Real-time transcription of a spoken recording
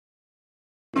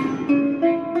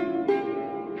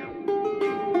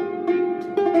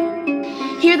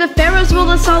Here the pharaohs rule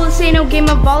us all, this ain't no game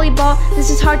of volleyball. This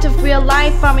is heart of real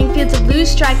life, farming fields of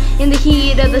loose strife. In the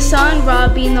heat of the sun, Ra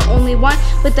being the only one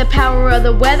with the power of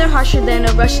the weather, harsher than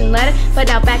a Russian letter. But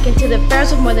now back into the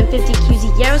pharaohs with more than 50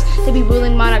 cuseros. They be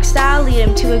ruling monarch style, lead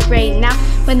them to a great now.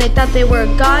 When they thought they were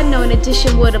a god, no an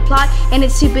addition would apply. And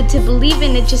it's stupid to believe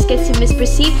and it just gets you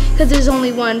misperceived. Cause there's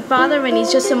only one father and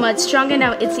he's just so much stronger.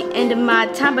 Now it's the end of my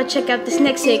time, but check out this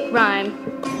next sick rhyme.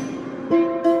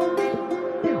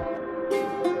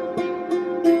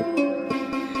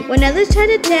 When others try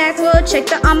to tackle, check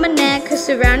the almanac, cause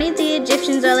surrounding the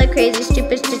Egyptians are like crazy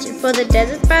superstition. For the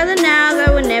deserts by the Nile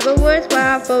that were never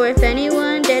worthwhile, for if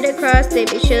anyone dared to cross,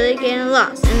 they'd be surely getting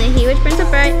lost. And the heat which burns the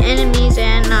bright enemies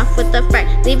ran off with the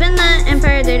fright, leaving the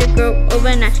empire there to grow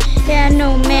overnight. Yeah,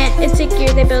 no man, it took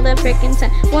years, they built a frickin' sun,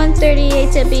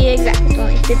 138 to be exact, with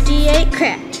only 58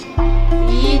 cracked.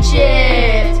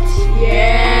 Egypt,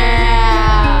 yeah!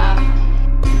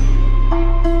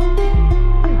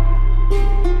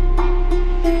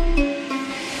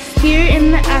 Here in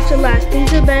the afterlife,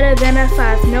 things are better than a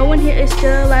 5. No one here is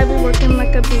still alive, we're working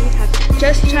like a beehive.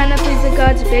 Just trying to please the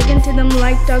gods, begging to them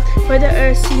like dogs. For the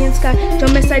earth, sea and sky,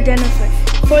 don't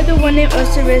misidentify. For the one named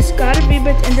Osiris, God of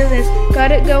rebirth into this.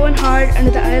 Got it going hard under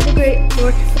the eye of the great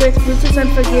Lord. With ruthless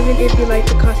unforgiving, it'd be like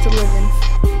the cost of living.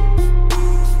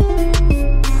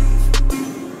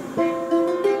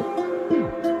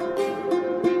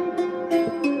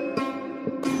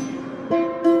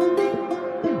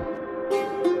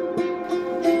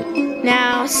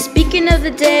 Now, speaking of the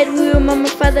dead, we will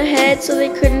mummify their heads so they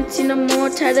couldn't see no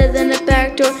more, tighter than a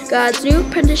back door. God's new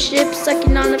apprenticeship,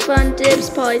 sucking on the fun dips,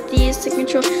 polytheistic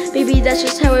control. Baby, that's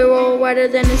just how we roll, wider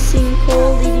than a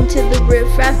sinkhole, leading to the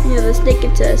riffraff, you know, the snake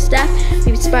into a staff.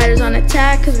 We spiders on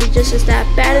attack, cause we just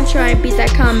that bad and try and beat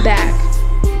that comeback.